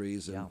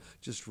industries, and Yeah.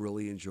 just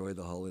really enjoy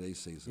the holiday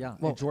season. Yeah,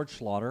 Well- and George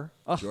Slaughter,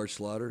 oh, George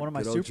Slaughter, one of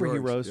my good old George.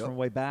 superheroes Yep. from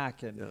way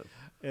back, and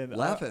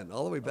Laughing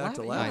all the way back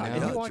to laughing, laughing. I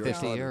know, he walked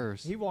 50 out-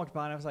 years. He walked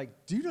by and I was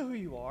like, "Do you know who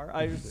you are?"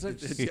 I was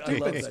such I stupid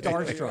love that.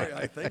 starstruck.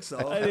 I think so.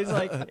 And he's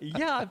like,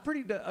 "Yeah, I'm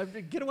pretty.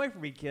 Get away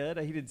from me, kid."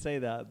 He didn't say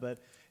that, but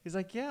he's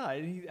like, "Yeah."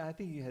 And I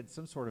think he had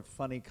some sort of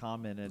funny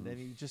comment, and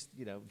he just,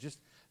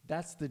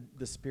 that's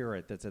the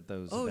spirit that's at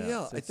those Oh, events. yeah,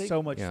 I It's think-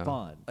 so much Yeah.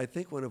 fun. I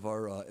think one of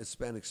our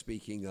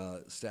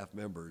Hispanic-speaking staff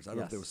members, I don't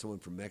know if there Yes. was someone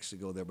from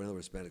Mexico there, but another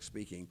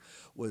Hispanic-speaking,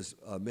 was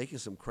making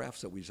some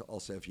crafts that we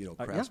also have, yeah,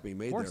 crafts being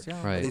made of course, there.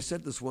 yeah. Right. And they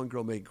said this one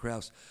girl making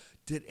crafts,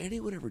 "Did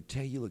anyone ever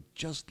tell you look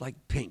just like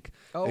Pink?"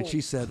 Oh. And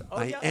she said, Oh,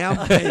 "I yeah.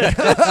 am Pink.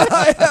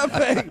 I am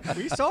Pink."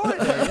 We saw it.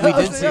 There. We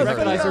Yeah, did see I her.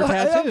 recognize her I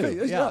am tattoo.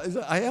 Pink.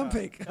 Yeah. I am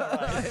Pink.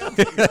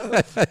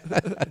 That's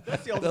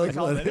the ultimate was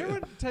comment. funny.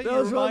 Everyone tell you That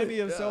was remind funny. me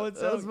of Yeah, so and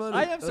that was so. funny.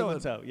 I am That was so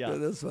and so. funny. Yeah.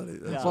 That's funny.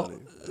 That's Yeah.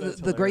 funny.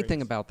 The great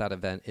thing about that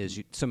event is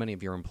so many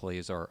of your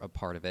employees are a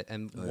part of it.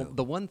 And Oh, yeah.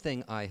 the one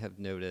thing I have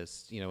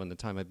noticed, in the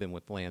time I've been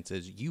with Lance,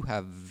 is you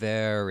have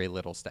very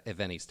little, if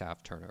any,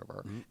 staff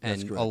turnover.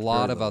 That's And correct. a lot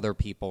Very of little. other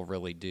people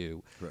really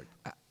do. Correct.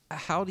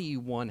 How do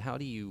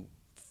you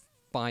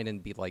find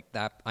and be like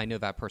that? I know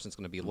that person's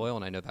going to be loyal,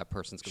 and I know that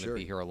person's going to Sure.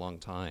 be here a long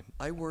time.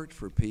 I worked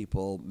for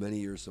people many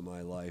years of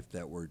my life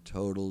that were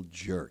total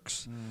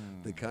jerks.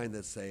 The kind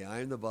that say,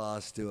 "I'm the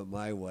boss, do it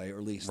my way," or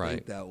at least think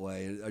Right. that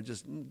way. And I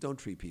just don't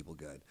treat people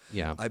good.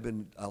 Yeah. I've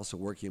been also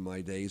working in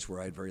my days where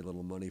I had very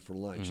little money for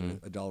lunch. And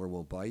a dollar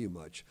won't buy you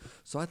much.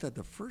 So I thought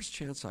the first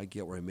chance I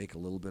get where I make a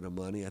little bit of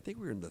money, I think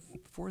we were in the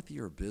fourth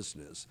year of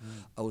business,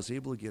 I was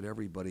able to get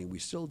everybody, and we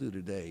still do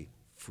today,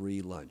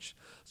 free lunch.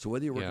 So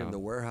whether you're working Yeah. in the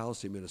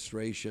warehouse, the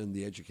administration,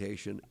 the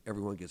education,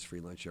 everyone gets free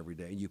lunch every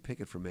day, and you pick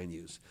it from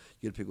menus.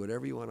 You can pick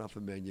whatever you want off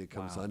a menu. It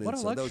comes Wow. on What in.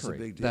 a So that was a luxury.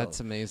 big deal. That's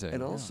amazing.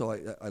 And Yeah. also,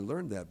 I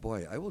learned that,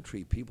 boy, I will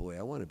treat people the way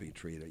I want to be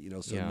treated.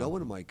 So Yeah. no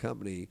one in my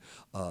company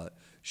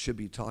should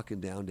be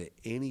talking down to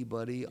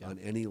anybody on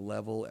any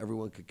level.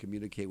 Everyone can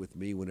communicate with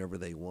me whenever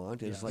they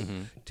want. And it's like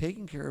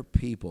taking care of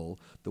people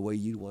the way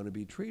you want to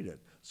be treated.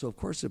 So, of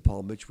course, at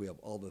Paul Mitch, we have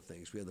all the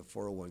things. We have the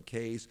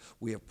 401ks.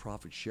 We have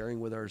profit sharing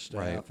with our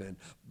staff and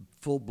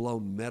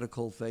full-blown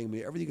medical thing. I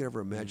mean, everything you could ever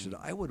imagine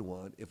that I would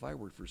want if I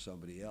worked for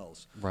somebody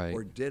else. Right.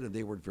 Or did, and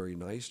they weren't very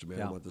nice to me.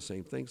 Yeah. I want the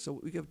same thing. So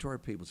we give it to our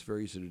people. It's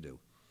very easy to do.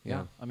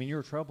 Yeah. I mean,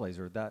 you're a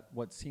trailblazer. That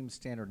what seems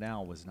standard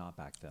now was not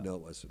back then. No,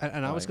 it wasn't.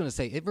 And I was Right. going to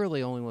say, it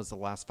really only was the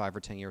last 5 or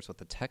 10 years with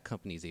the tech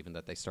companies even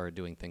that they started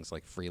doing things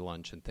like free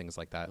lunch and things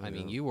like that. I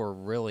mean, you were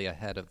really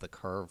ahead of the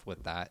curve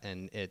with that,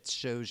 and it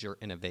shows your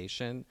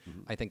innovation.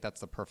 I think that's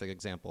the perfect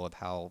example of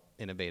how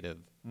innovative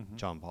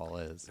John Paul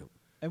is.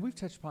 And we've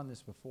touched upon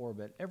this before,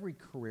 but every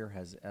career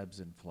has ebbs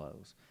and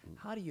flows.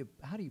 How do you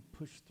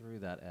push through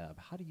that ebb?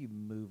 How do you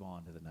move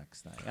on to the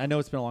next thing? I know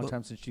it's been a long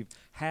time since you've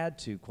had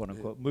to quote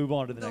unquote move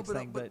on to the next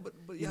thing, but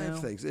yeah, I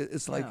have things.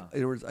 It's like, Yeah. in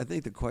other words, I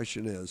think the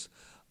question is,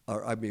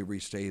 or I may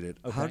restate it,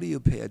 how Okay. do you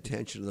pay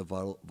attention to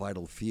the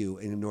vital few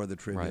and ignore the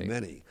trivia Right.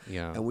 many?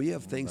 Yeah. And we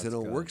have things that that's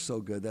don't good. work so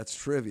good, that's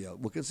trivia.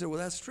 We'll consider, well,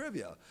 that's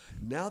trivia.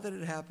 Now that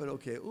it happened,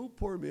 okay, oh,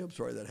 poor me, I'm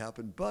sorry that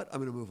happened, but I'm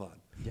going to move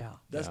on. Yeah.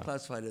 That's Yeah.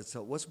 classified as,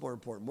 so what's more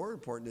important? More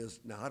important is,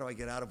 now how do I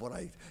get out of what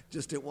I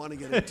just didn't want to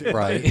get into?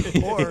 Right.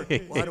 Or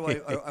why do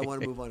I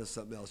want to move on to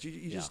something else?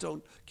 You just Yeah.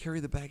 don't carry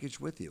the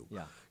baggage with you.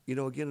 Yeah.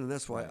 Again, and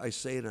that's why I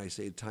say it, and I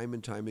say it time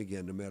and time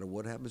again, no matter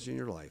what happens in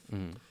your life,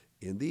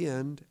 in the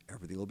end,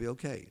 everything will be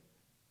okay.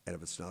 And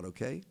if it's not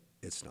okay,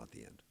 it's not the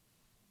end.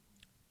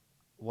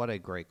 What a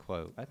great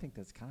quote. I think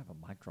that's kind of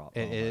a mic drop.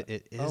 It- moment.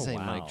 it is a mic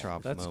wow.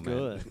 drop That's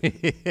moment.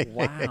 good.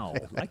 Wow.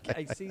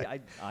 I see.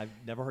 I've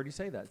never heard you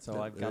say that,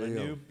 so I've got there a you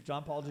go. new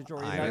John Paul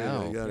DeJoria. I nugget.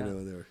 know. You got to Yeah.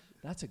 know there.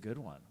 That's a good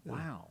one.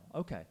 Wow.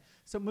 Okay.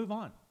 So move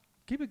on.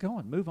 Keep it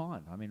going. Move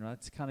on. I mean,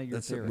 that's kind of your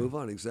That's theory. it. Move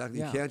on. Exactly.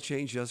 Yeah. You can't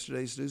change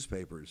yesterday's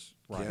newspapers.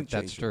 Right. Can't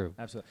That's change it. true.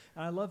 Absolutely.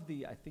 And I love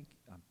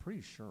I'm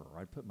pretty sure,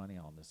 I'd put money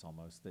on this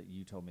almost, that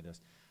you told me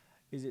this.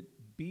 Is it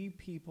B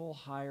people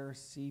hire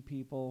C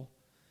people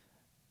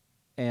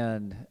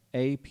and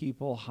A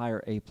people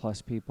hire A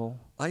plus people?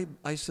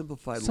 I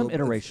simplified Some a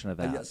little iteration bit. of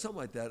that. Yeah, something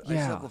like that.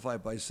 Yeah. I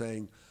simplified by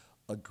saying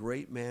a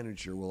great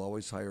manager will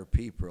always hire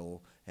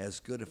people as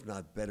good, if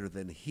not better,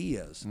 than he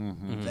is.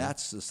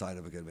 That's the sign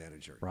of a good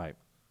manager. Right,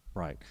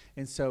 right.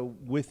 And so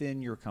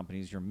within your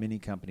companies, your many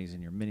companies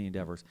and your many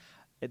endeavors,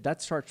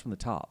 that starts from the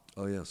top,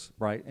 Oh, yes.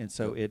 right? And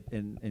so I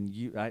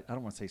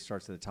don't want to say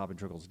starts at the top and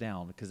trickles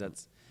down because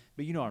that's,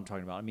 but you know what I'm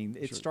talking about. I mean,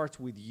 it starts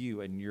with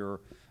you and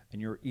your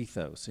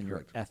ethos and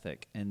Correct. your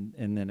ethic, and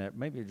then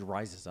maybe it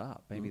rises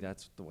up. Maybe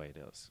that's the way it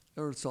is.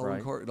 Or it's all Right.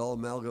 it all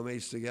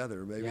amalgamates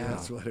together. Maybe Yeah.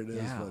 that's what it is.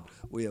 Yeah.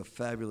 But we have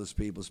fabulous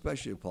people,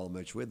 especially at Paul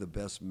Mitch. We have the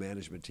best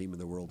management team in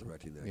the world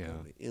directing that Yeah.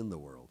 company in the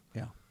world.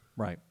 Yeah.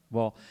 Right.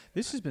 Well,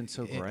 this has been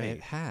so It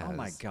great. has. Oh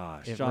my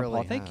gosh, It John really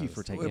Paul, thank you has.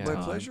 for taking Well, the my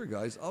time. pleasure,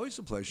 guys. Always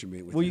a pleasure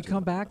meeting with Will you. you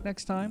come back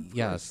next time?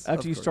 Yes.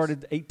 After you course.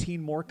 started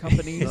 18 more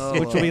companies, Oh,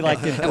 which will be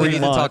like in And we 3 need to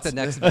talk months. the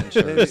next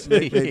ventures.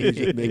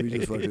 maybe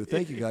just want to.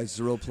 Thank you, guys. It's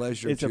a real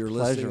pleasure It's to a your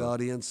listening pleasure.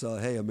 audience.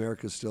 Hey,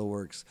 America still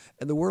works,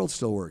 and the world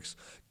still works.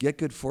 Get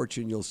good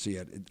fortune, you'll see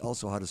it.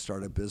 Also, how to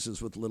start a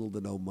business with little to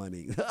no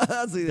money.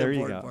 That's the There you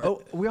important go.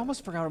 part. Oh, we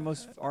almost forgot our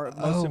most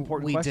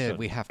important we question. did.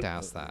 We have to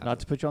ask that. Not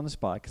to put you on the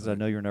spot, because I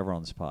know you're never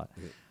on the spot.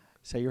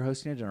 Say you're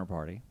hosting a dinner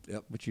party,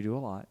 Yep. which you do a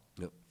lot.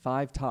 Yep.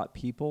 5 top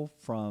people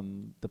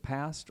from the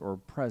past or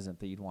present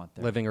that you'd want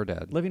there. Living or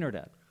dead. Living or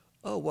dead.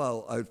 Oh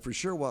well, I for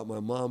sure want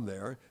my mom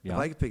there. Yeah. If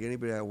I could pick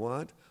anybody I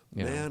want,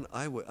 Yeah. man,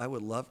 I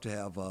would love to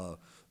have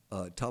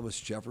Thomas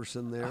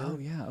Jefferson there. Oh,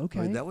 yeah, I mean,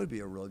 okay. that would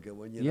be a real good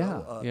one. You Yeah.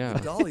 know, Yeah. the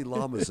Dalai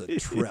Lama's a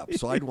trip,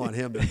 so I'd want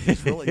him.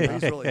 He's really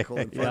cool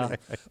and funny. Yeah.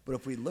 But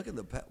if we look in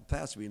the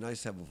past, it'd be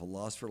nice to have a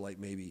philosopher like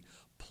maybe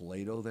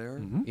Plato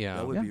there. Yeah.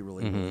 That would Yeah. be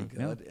really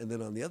good. And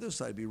then on the other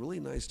side, it'd be really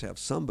nice to have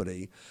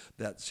somebody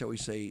that, shall we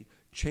say,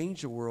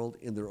 change the world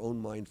in their own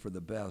mind for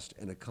the best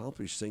and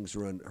accomplish things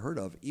they're unheard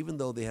of, even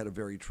though they had a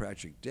very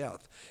tragic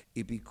death.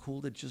 It'd be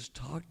cool to just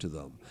talk to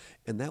them.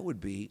 And that would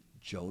be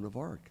Joan of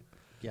Arc.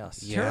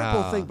 Yes. Yeah.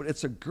 Terrible thing, but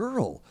it's a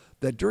girl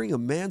that during a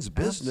man's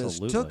business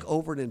Absolutely. took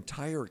over an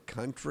entire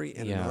country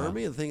and an Yeah.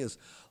 army. And the thing is,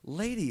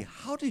 lady,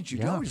 how did you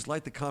do? Yeah. I just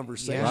like the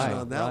conversation Right,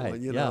 on that right,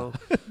 one, you yeah. know.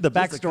 The Just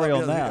backstory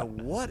on conversation, that.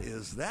 thinking, what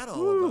is that all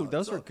Ooh, about?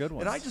 those are good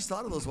And I ones. just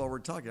thought of those while we're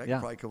talking. I Yeah. could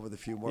probably come with a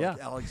few more. Yeah.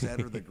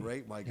 Alexander the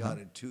Great, my God,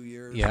 in 2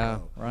 years. Yeah,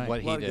 wow. right. what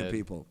A he lot of did. good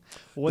people.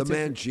 What's the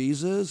man inter-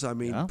 Jesus, I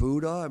mean, Yeah.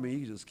 Buddha. I mean,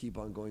 you can just keep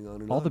on going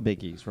on and All on. the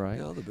biggies, right?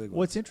 Yeah, all the big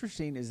What's ones.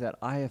 interesting is that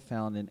I have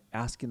found in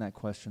asking that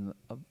question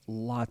of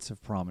lots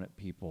of prominent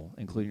people,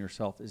 including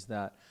yourself, is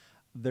that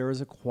there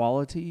is a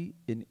quality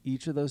in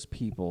each of those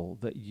people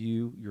that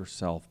you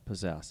yourself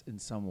possess in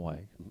some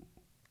way.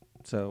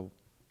 So,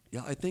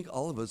 Yeah, I think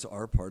all of us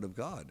are part of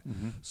God.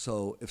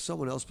 So if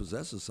someone else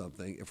possesses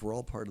something, if we're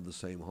all part of the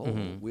same whole,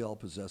 we all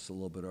possess a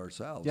little bit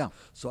ourselves. Yeah.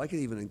 So I could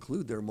even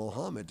include there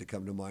Muhammad to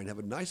come to mind, have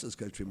a nice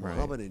discussion between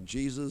Muhammad and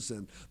Jesus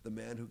and the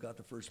man who got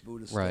the first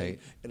Buddhist Right.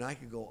 state. And I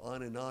could go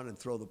on and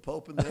throw the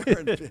Pope in there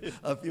and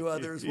a few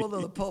others. Well, no,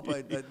 the Pope,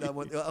 I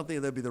don't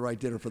think that'd be the right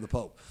dinner for the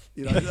Pope.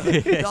 You know,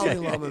 Dalai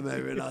Lama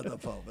maybe, not the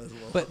Pope. As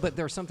well. But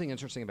there's something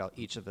interesting about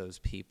each of those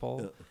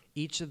people.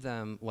 Each of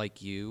them,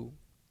 like you,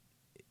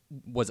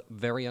 was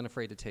very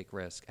unafraid to take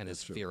risk and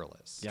is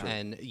fearless. Yeah.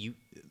 And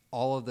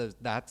all of those,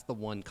 that's the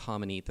one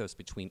common ethos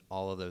between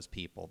all of those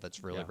people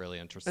that's really, Yeah. really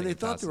interesting. And they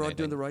thought they were all doing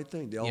fascinating. the right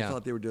thing. They all Yeah.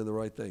 thought they were doing the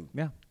right thing.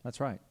 yeah, that's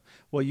right.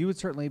 Well, you would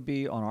certainly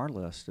be on our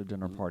list of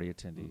dinner party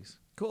attendees.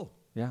 Cool.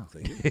 Yeah.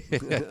 Thank you.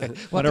 We'll have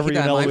to Whatever keep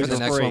you that in know mind is for the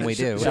next free. one we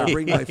do. Should I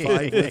bring my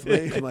 5 with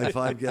me? My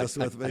 5 guests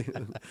with me?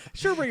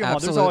 Sure, bring them on.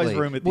 There's Absolutely. always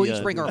room at We'll the each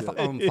end. bring our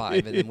own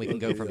 5, and then we can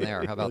go from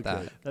there. How about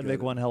Okay. that? That'd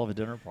make one hell of a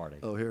dinner party.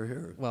 Oh,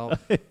 here. Well,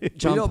 But,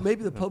 John, you know,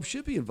 maybe the Pope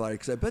should be invited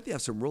because I bet they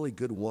have some really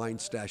good wine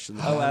stashed in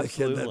the Oh,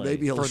 Vatican that absolutely.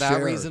 maybe he'll for that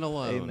share. reason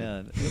alone.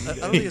 Amen. I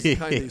don't think it's the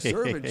kind they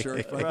serve in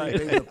church, but I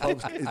think maybe the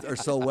popes are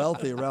so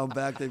wealthy around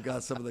back they've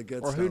got some of the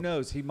good Or stuff. who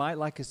knows? He might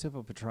like a sip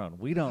of Patron.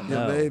 We don't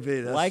Yeah, know.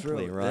 maybe. That's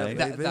Likely, true. right? Yeah,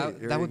 That, maybe. that,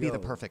 Here that you would be the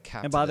go. perfect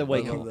cap. And by to the that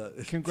way, meal. love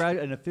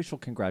that. an official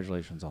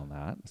congratulations on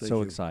that. Thank So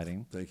you.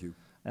 exciting. Thank you.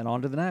 And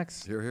on to the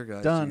next. Here, guys.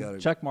 You Done. got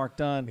it. Check mark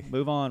done.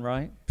 Move on,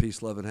 right?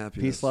 Peace, love, and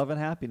happiness. Peace, love, and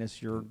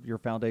happiness. Your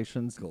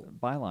foundation's Cool.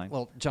 byline.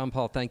 Well, John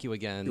Paul, thank you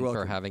again You're for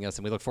welcome. having us,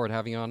 and we look forward to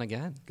having you on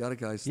again. Got it,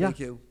 guys. yeah. Thank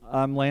you.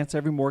 I'm Lance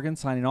Avery Morgan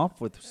signing off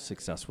with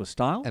Success with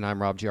Style. And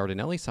I'm Rob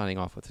Giardinelli signing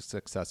off with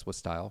Success with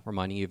Style,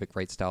 reminding you that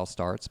great style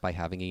starts by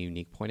having a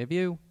unique point of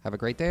view. Have a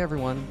great day,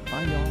 everyone.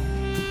 Bye,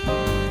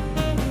 y'all.